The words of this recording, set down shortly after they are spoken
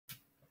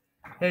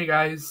Hey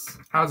guys,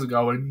 how's it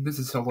going? This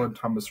is Helen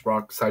Thomas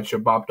Rock, Sideshow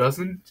Bob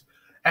Doesn't,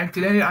 and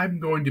today I'm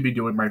going to be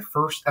doing my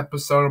first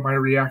episode of my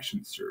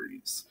reaction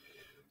series.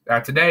 Now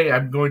today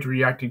I'm going to be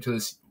reacting to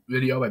this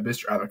video by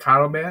Mr.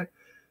 Avocado Man.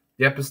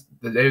 The name of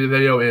the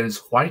video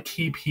is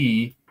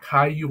YTP,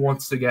 Caillou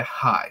Wants to Get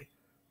High.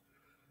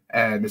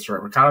 And Mr.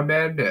 Avocado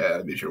Man,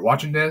 if you're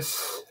watching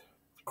this,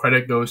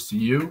 credit goes to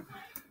you.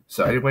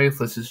 So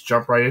anyways, let's just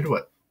jump right into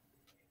it.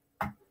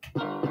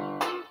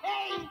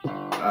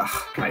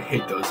 I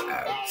hate those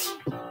ads.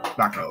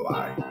 Not gonna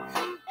lie.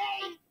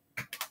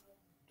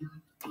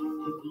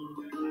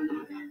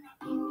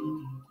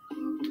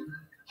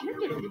 You're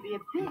getting to be a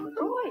big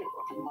boy.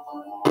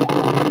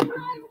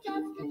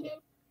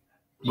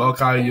 Well,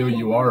 Caillou,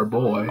 you are a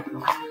boy.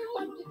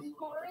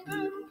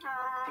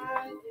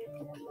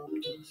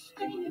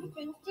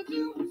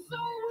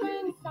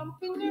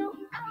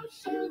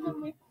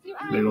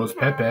 There goes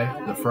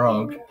Pepe, the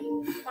frog.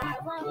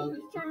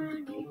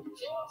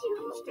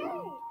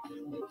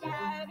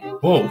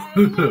 Whoa!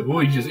 Whoa!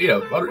 He just ate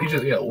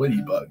a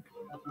ladybug.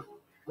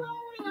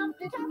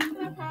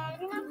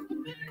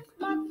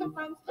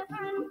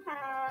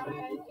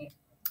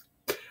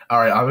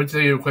 Alright, I'm gonna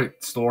tell you a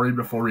quick story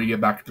before we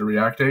get back to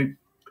reacting.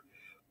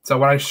 So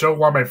when I showed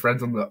one of my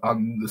friends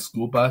on the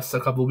school bus a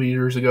couple of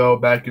years ago,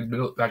 back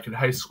in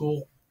high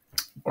school,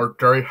 or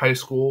during high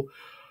school,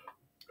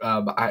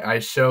 I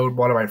showed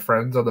one of my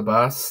friends on the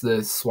bus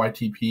this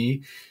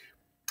YTP,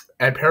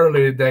 and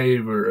apparently they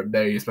were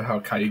amazed by how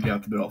Caillou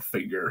got the middle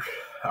finger.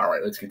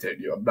 Alright, let's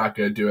continue. I'm not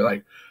gonna do it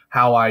like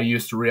how I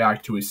used to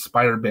react to a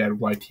Spider-Man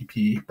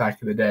YTP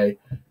back in the day.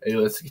 Hey,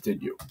 let's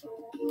continue.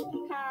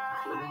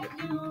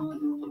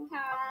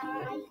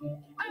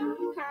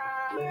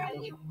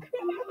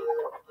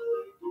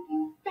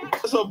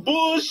 That's a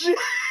bullshit.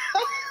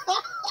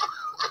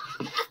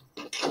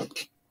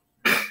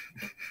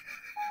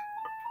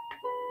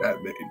 That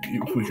made me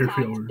weird.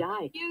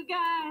 You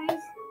guys.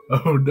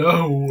 Oh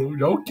no!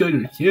 Don't kill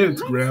your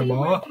kids,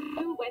 Grandma.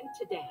 You went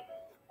today.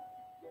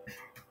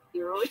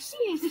 Your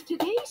OHCA's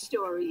today's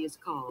story is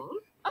called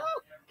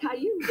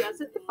Caillou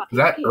Doesn't Fight. Is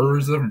that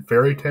Urza from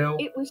Fairy Tale?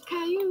 It was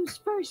Caillou's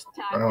first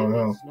time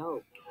doing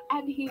snow,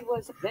 and he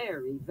was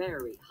very,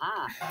 very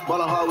high.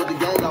 Ballin' hard with the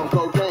gang on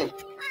cocaine.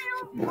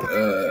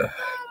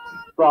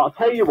 Right, I'll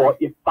tell you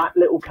what, you fat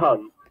little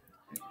cunt.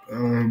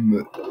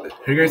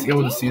 Are you guys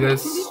able to see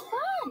this?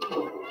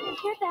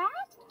 Hear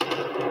that?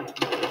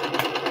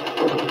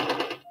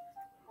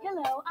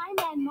 Hello, I'm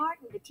Ann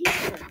Martin, the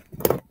teacher.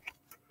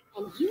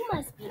 And you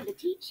must be the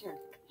teacher.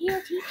 Here,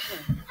 teacher.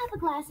 Have a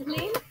glass of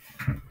lean.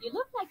 You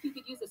look like you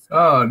could use a spoon.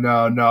 Oh,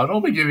 no.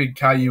 Don't be giving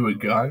Caillou a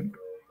gun.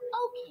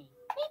 Okay,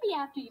 maybe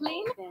after you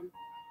clean then.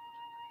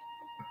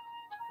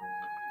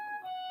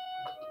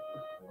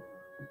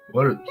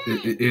 What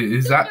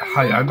is that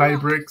Hyundai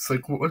bricks?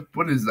 Like,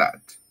 what is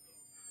that?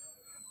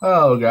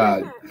 Oh,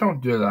 God.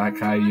 Don't do that,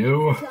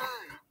 Caillou.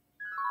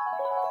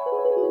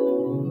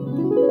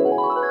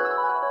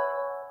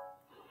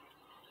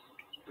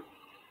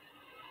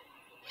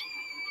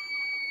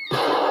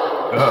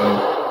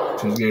 Uh-oh.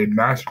 She's getting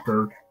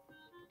massacred.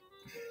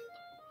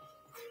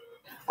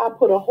 I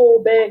put a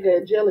whole bag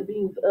of jelly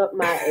beans up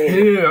my ass.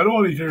 Yeah, I don't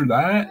want to hear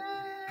that.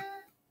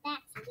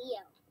 That's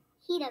Leo.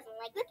 He doesn't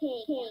like the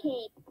cake.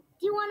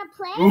 Do you want to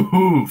play?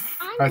 Oof.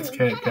 That's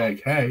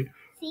KKK.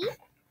 See?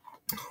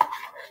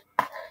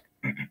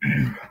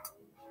 Didn't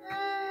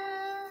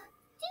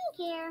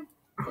care.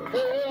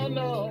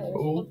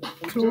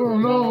 Oh,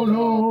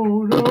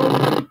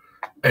 no.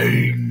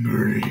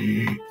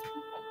 Angry.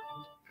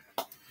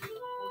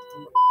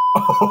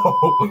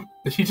 Oh,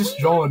 did he just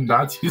draw a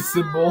Nazi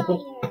symbol?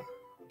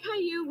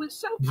 Caillou was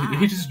so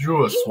He just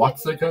drew a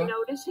swastika? He didn't even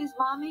notice his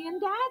mommy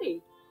and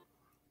daddy.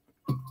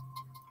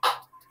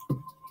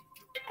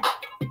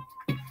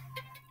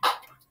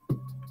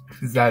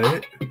 Is that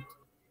it?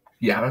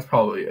 Yeah, that's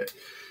probably it.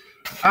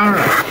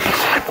 Alright.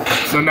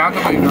 So now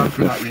that we've gone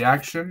through that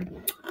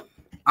reaction,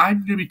 I'm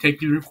going to be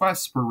taking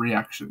requests for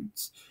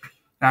reactions.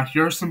 Now,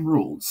 here are some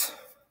rules.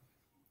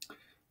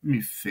 Let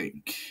me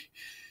think.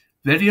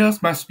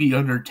 Videos must be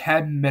under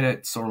 10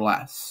 minutes or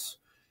less.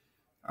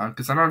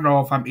 Because I don't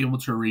know if I'm able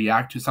to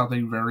react to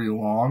something very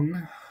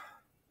long.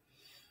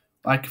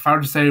 Like, if I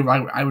were to say,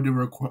 I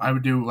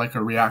would do like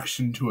a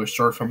reaction to a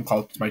short film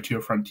called My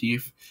Two Front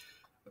Teeth.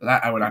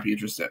 That I would not be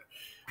interested.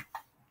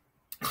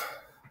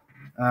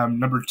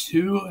 Number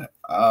two,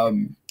 I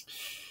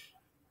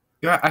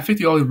think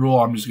the only rule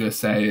I'm just gonna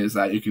say is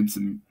that you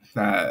can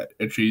that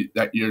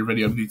your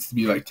video needs to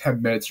be like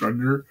 10 minutes or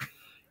under.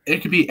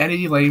 It could be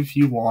any length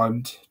you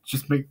want.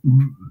 Just make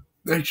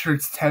sure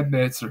it's 10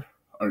 minutes or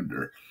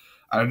under.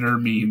 Under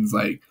means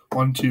like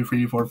 1, 2,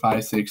 3, 4,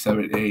 5, 6,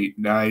 7, 8,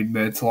 9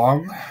 minutes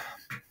long.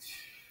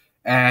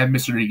 And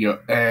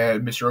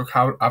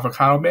Mr.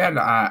 Avocado Man,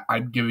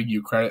 I'm giving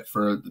you credit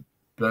for the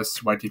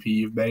best YTP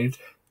you've made.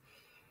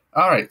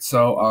 Alright,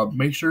 so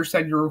make sure to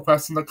send your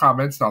requests in the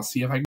comments, and I'll see if I can